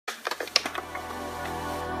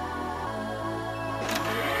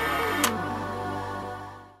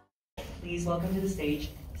please welcome to the stage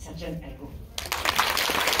Selcen Ergun.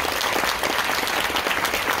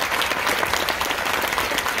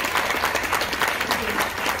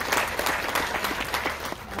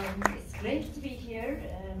 It's great to be here,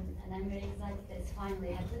 and I'm very excited that it's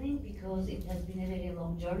finally happening because it has been a very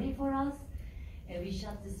long journey for us. We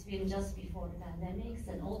shot this film just before the pandemics,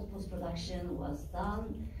 and all the post-production was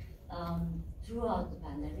done throughout the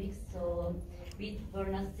pandemic, so we were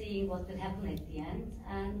not seeing what will happen at the end.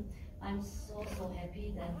 And I'm so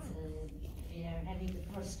happy that we are having the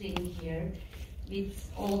first screening here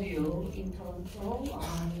with all you in Toronto.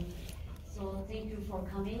 So thank you for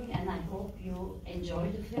coming, and I hope you enjoy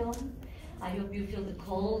the film. I hope you feel the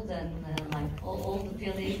cold and like all the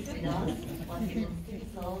feelings with us, what we will see.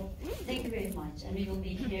 So thank you very much, and we will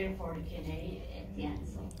be here for the Q&A at the end.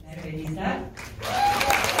 So. Merve, Dizdar.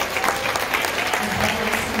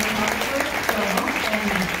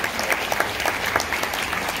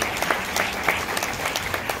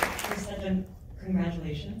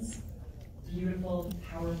 Congratulations. Beautiful,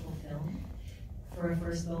 powerful film. For a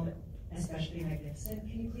first film, especially magnificent.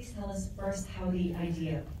 Can you please tell us first how the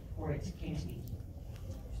idea for it came to be?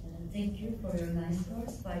 Thank you for your nice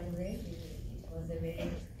words, by the way. It was a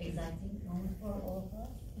very exciting moment for all of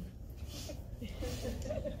us.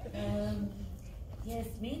 Yes,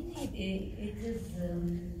 mainly it is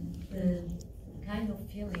the kind of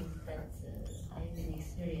feeling that I've been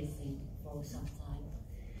experiencing for some time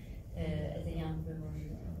as a young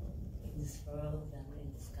woman in this world and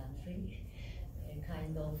in this country,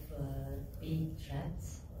 kind of being trapped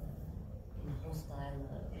in a hostile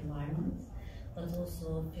environment, but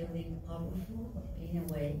also feeling powerful in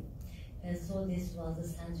a way. And so this was a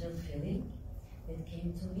central feeling that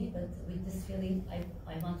came to me, but with this feeling,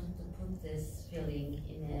 I wanted to put this feeling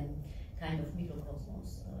in a kind of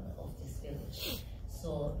microcosmos of this village,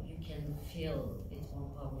 so you can feel it more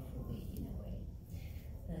powerfully in a way.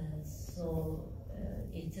 So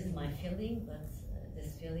it is my feeling, but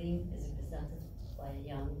this feeling is represented by a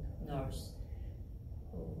young nurse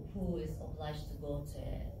who is obliged to go to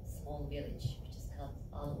a small village which is cut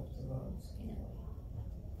out of the world in a way.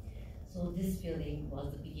 So this feeling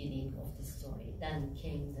was the beginning of the story. Then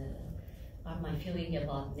came my feeling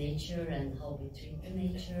about nature and how we treat the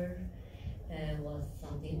nature was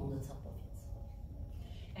something on the top of it.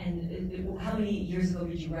 And how many years ago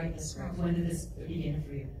did you write the script? When did this begin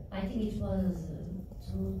for you? I think it was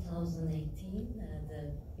 2018,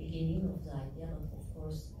 the beginning of the idea, but of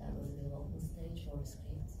course that was a development stage for the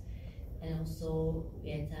script. And also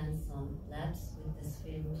we attended some labs with this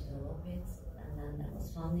film to develop it, and then there was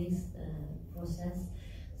funding process.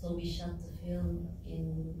 So we shot the film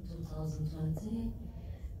in 2020,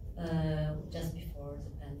 just before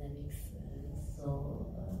the pandemic.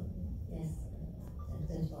 Yes,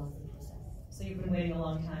 that was the process. So you've been waiting a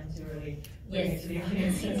long time to really bring yes. it to the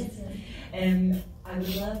audiences. And I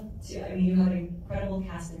would love to, you have an incredible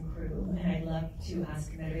cast and crew, and I'd love to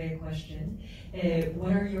ask Merve a question.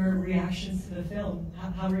 What are your reactions to the film?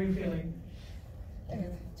 How are you feeling?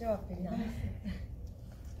 Evet, cevap vereyim.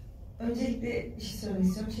 Öncelikle bir şey söylemek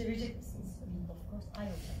istiyorum. Çevirecek misiniz? Of course, I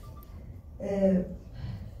will.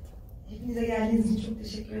 Hepinize geldiğiniz için çok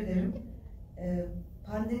teşekkür ederim.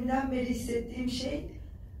 Pandemiden beri hissettiğim şey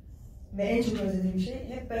ve en çok özlediğim şey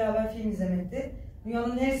hep beraber film izlemekti.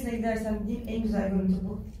 Dünyanın neresine gidersem gideyim en güzel görüntü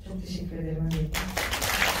bu. Çok teşekkür ederim öncelikle.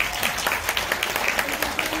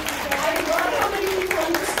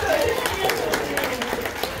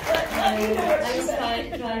 I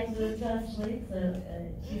tried to translate.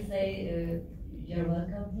 She say, "You're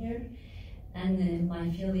welcome here." And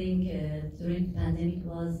my feeling during the pandemic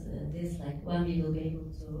was this: like when we will be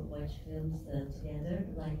able to watch films together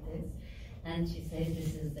like this. And she says,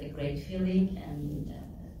 "This is a great feeling, and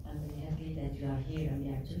I'm very happy that you are here and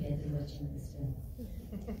we are together watching this film."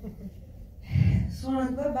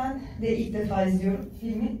 Sonra da ben de ilk defa izliyorum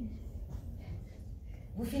filmi.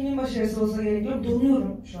 Bu filmin başarısı olsa gerek yok.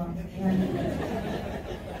 Donuyorum şu an. Yani.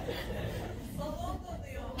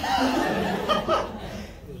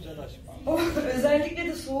 Özellikle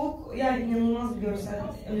de soğuk, yani inanılmaz bir görsel.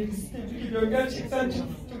 Öyle tebrik ediyorum. Gerçekten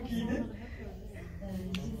çok iyiydi.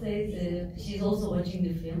 She says she's also watching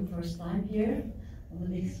the film first time here on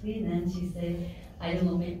the big screen, and she said, "I don't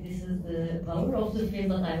know, maybe this is the power of the film,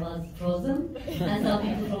 but I was frozen." And some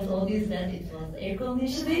people from the audience said it was air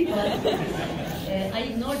conditioning, but I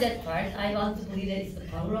ignore that part. I want to believe that it's the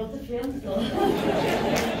power of the film. So.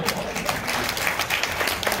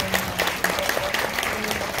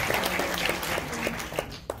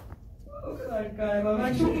 O kadar galiba.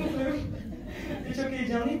 Ben çok mutluyum. Çok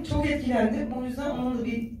heyecanlıyım. Çok etkilendim. O yüzden onun da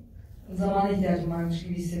bir zamana ihtiyacım varmış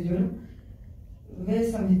gibi hissediyorum. ve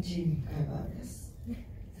sametçiyim galiba biraz.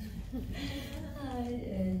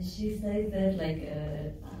 She says that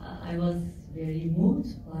I was very moved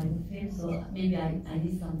by the film, so maybe I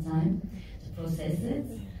need some time to process it.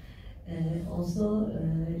 Also,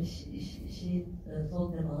 she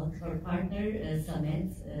talked about her partner,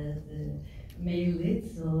 Samet, the male lead,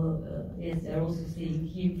 so yes, they're also seeing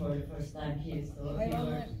him for the first time here. So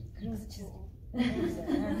Kırmızı çizgi.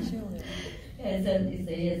 yes, and he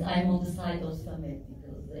says, yes, I'm on the side of Samet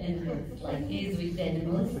because the animals, like he's with the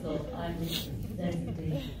animals, so I'm that's the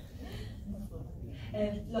thing.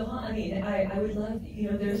 Laurent, I mean, I would love,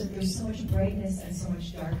 you know, there's so much brightness and so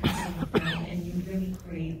much darkness in the film, and you really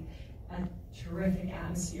create a terrific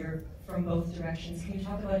atmosphere from both directions. Can you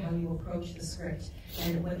talk about how you approach the script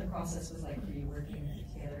and what the process was like for you working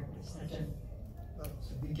together with such a...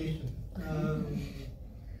 It's a big question.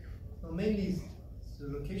 Well, mainly the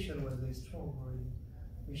location was very strong.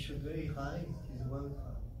 We shoot very high. It is one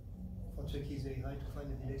for Turkey is very high to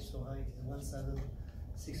find a village so high. It is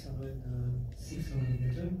 1,600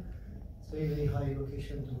 meters. It's very, very high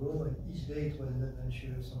location to go, and each day it was an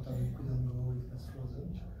adventure. Sometimes we couldn't go, it was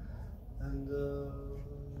frozen. And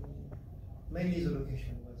mainly the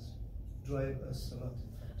location was drive us a lot.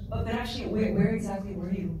 But actually, where exactly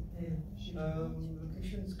were you? The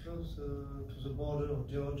location is close to the border of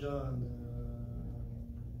Georgia and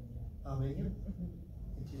Armenia.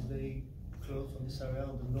 It is very close from this area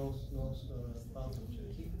on the north part of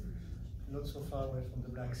Turkey, not so far away from the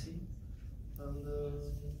Black Sea, and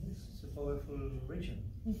it's a powerful region.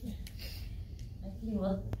 I think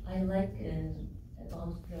what I like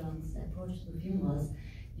about Florent's approach to the film was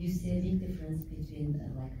you see a big difference between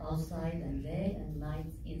like outside and day and night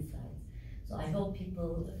inside. So I hope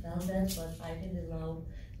people felt that, but I really love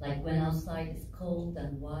like when outside is cold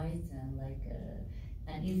and white and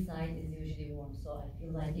and inside is usually warm. So I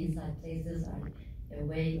feel like inside places are a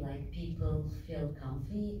way like people feel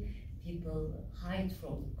comfy, people hide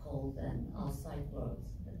from the cold and outside world.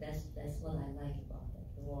 That's what I like about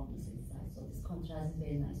it, the warmness inside. So this contrast is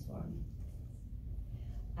very nice for me.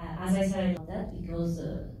 As I said, that because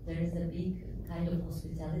there is a big kind of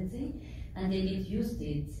hospitality and they get used to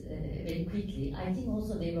it very quickly. I think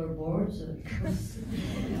also they were bored because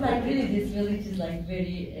like really this village is like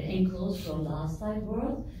very enclosed from the outside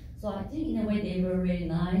world. So I think in a way they were very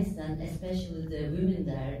nice, and especially the women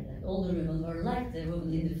there, all the women were like the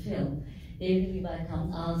women in the film. They really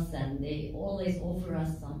welcomed us and they always offer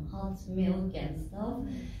us some hot milk and stuff.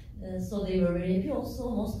 So they were very happy. Also,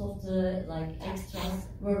 most of the like extras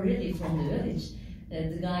were really from the village.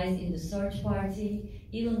 The guys in the search party,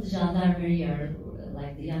 even the gendarmerie are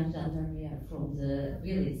like the young gendarmerie are from the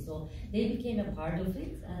village. So they became a part of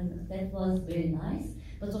it, and that was very nice.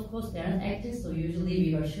 But of course, they are actors, so usually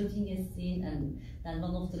we were shooting a scene, and then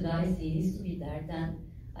one of the guys he needs to be there. Then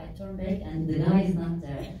I turn back and the guy is not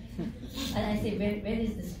there. And I say, where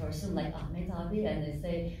is this person? Like Ahmet Abi, and they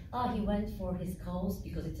say, he went for his course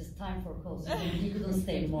because it is time for course. So he couldn't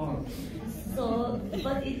stay more. So,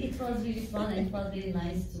 but it was really fun, and it was really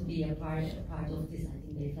nice to be a part of this. I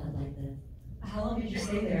think they felt like that. How long did you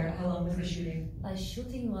stay there? How long was the shooting?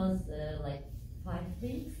 Shooting was like 5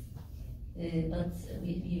 weeks. But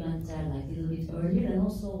we went there like a little bit earlier, and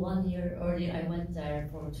also 1 year earlier I went there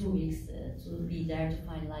for 2 weeks to be there to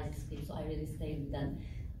finalize the script. So I really stayed with them,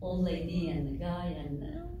 old lady and the guy, and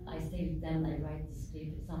I stayed with them. I write the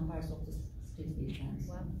script, some parts of the script with them.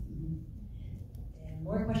 Wow. And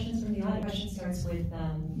more questions from the audience. Question starts with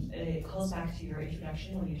it calls back to your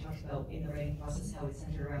introduction when you talked about in the writing process how it's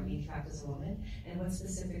centered around being trapped as a woman, and what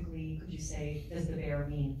specifically could you say does the bear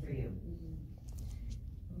mean for you?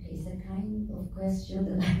 It's a kind of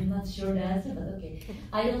question that I'm not sure the answer, but okay.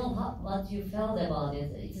 I don't know what you felt about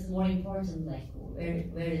it. It is more important, like where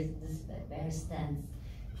is this bear stands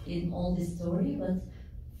in all this story. But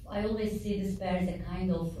I always see this bear as a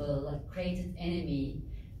kind of like created enemy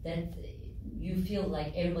that you feel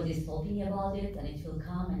like everybody is talking about it, and it will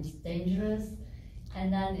come and it's dangerous.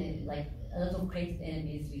 And then like a lot of created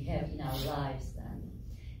enemies we have in our lives,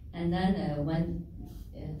 and then when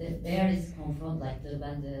the bear is confronted, like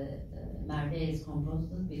when the Merve is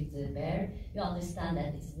confronted with the bear, you understand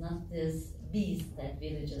that it's not this beast that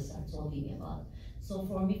villagers are talking about. So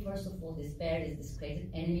for me, first of all, this bear is this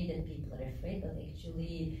created enemy that people are afraid, but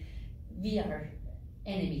actually we are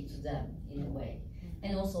enemy to them in a way.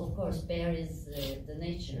 And also, of course, bear is the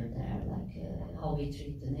nature there, like how we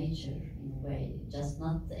treat the nature in a way, just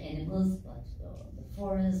not the animals, but the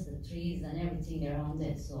forest, the trees, and everything around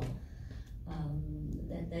it. So.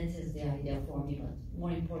 That is the idea for me, but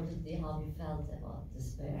more importantly, how we felt about this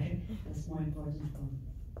bear. That's more important for me.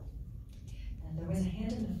 And there was a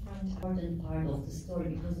hand in the front. Important part of the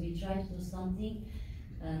story, because we try to do something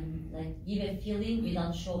like give a feeling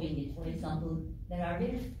without showing it. For example, there are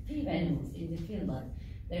very few animals in the film, but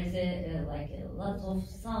there's a lot of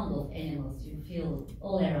sound of animals. You feel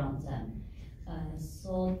all around them.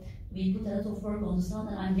 So we put a lot of work on the sound,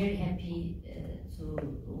 and I'm very happy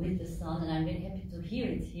with the sound, and I'm very happy to hear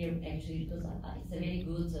it here actually, because it's a very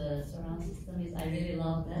good surround system. I really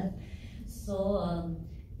love that. So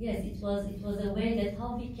yes, it was a way that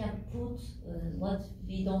how we can put what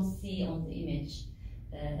we don't see on the image,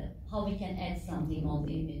 how we can add something on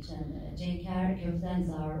the image. And Cenker, Kökten is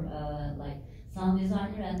our sound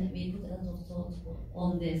designer, and we put a lot of thought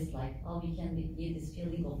on this, like how we can give this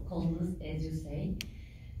feeling of calmness, as you say,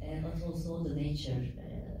 but also the nature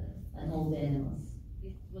and all the animals.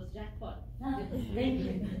 It was jackpot. Thank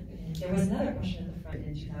you. There was another question at the front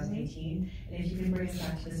in 2018, and if you could bring us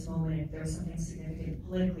back to this moment, if there was something significant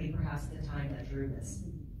politically, perhaps at the time that drew this.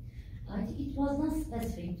 I think it was not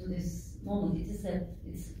specific to this moment.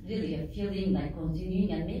 It's really a feeling like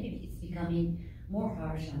continuing, and maybe it's becoming more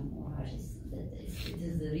harsh and more harsh. It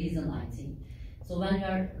is the reason, I think. So when you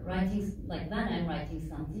are writing, like when I'm writing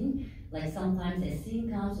something, like sometimes a scene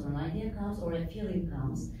comes, or an idea comes, or a feeling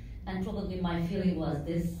comes, and probably my feeling was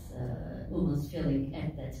this woman's feeling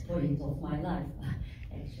at that point of my life,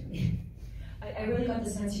 actually. I really got the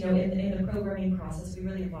sense, you know, in the programming process, we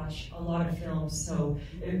really watch a lot of films, so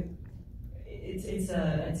it's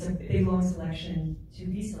a big long selection to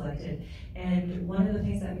be selected. And one of the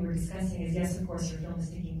things that we were discussing is, yes, of course, your film is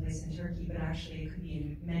taking place in Turkey, but actually it could be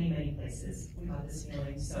in many, many places. We got this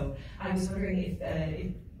feeling. So I was wondering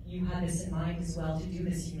if you had this in mind as well, to do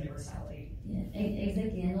this universality. Yeah,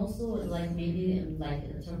 exactly. And also, like maybe like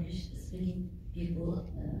Turkish-speaking people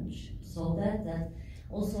saw that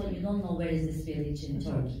also you don't know where is this village in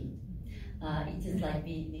Turkey. It is like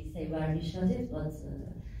we say where we shot it, but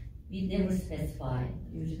we never specify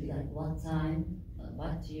usually like what time,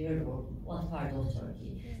 what year, or what part of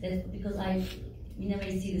Turkey. That's because we never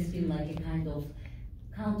see this film like a kind of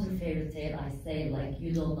counter fairy tale. I say like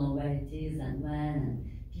you don't know where it is and when, and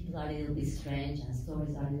people are a little bit strange and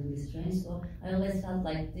stories are a little bit strange. So I always felt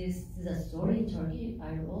like this is a story in Turkey.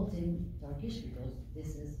 I wrote in Turkish because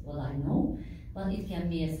this is what I know, but it can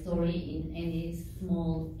be a story in any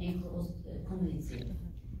small enclosed community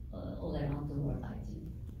all around the world, I think.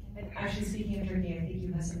 And actually, speaking of Turkey, I think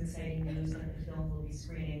you have some exciting news that the film will be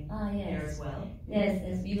screening there as well.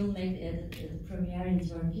 Yes, we will make a premiere in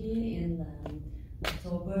Turkey in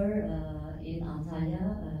October in Antalya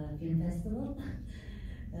Film Festival.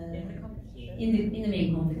 In the competition? In the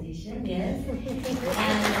main competition, yes. There are 10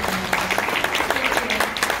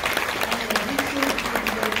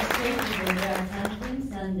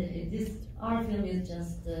 films, and our film is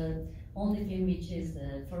just the only film which is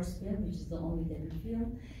the first film, which is the only debut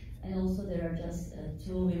film. And also there are just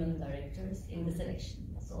 2 women directors in the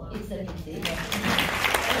selection. So it's a pity.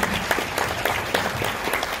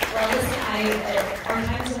 Well, listen, our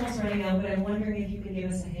time is almost running out, but I'm wondering if you could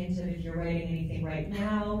give us a hint of if you're writing anything right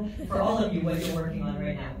now, for all of you, what you're working on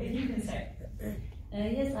right now, if you can say.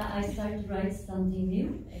 Yes, I started to write something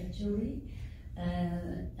new, actually.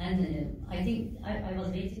 I think I was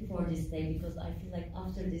waiting for this day, because I feel like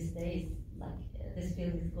after this day, this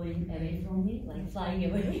film is going away from me, like flying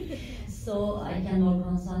away. So I can more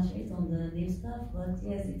concentrate on the new stuff. But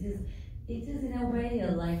yes, it is in a way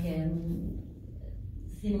like a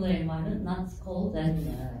similar environment, not cold and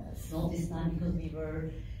snow this time, because we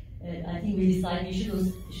were. I think we decided we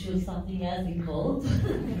should shoot something else in cold.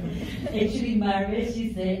 Actually, Merve,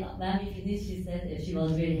 she said, when we finished, she said she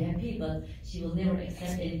was very happy, but she will never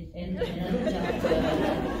accept another job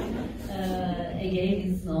again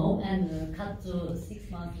in snow. And cut to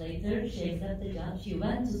 6 months later, she accepted the job. She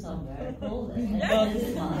went to somewhere cold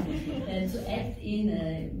this month to act in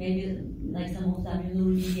maybe like some of them,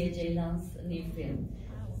 Bilge Ceylan's new film.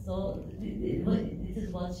 So this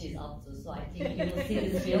is what she's up to. So I think you will see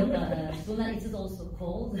this film soon, and it is also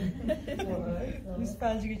cold for her. Yüz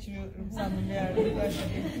felci geçiriyorum sandım bir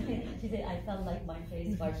yerde. She said I felt like my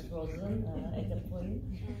face was frozen at the point.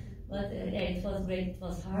 But yeah, it was great. It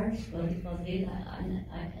was harsh, but it was great.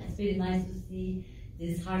 It's very nice to see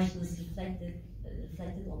this harshness reflected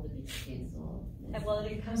on the big screen. So yes. Well,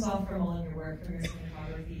 it comes off from all of your work, from your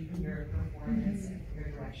cinematography, from your performance, and from your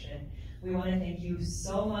direction. We want to thank you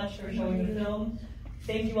so much for showing the film.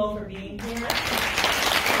 Thank you all for being here.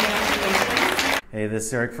 Hey, this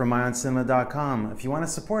is Eric from myoncinema.com. If you want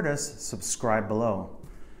to support us, subscribe below.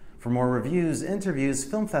 For more reviews, interviews,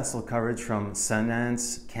 film festival coverage from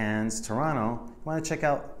Sundance, Cannes, Toronto, you want to check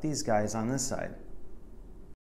out these guys on this side.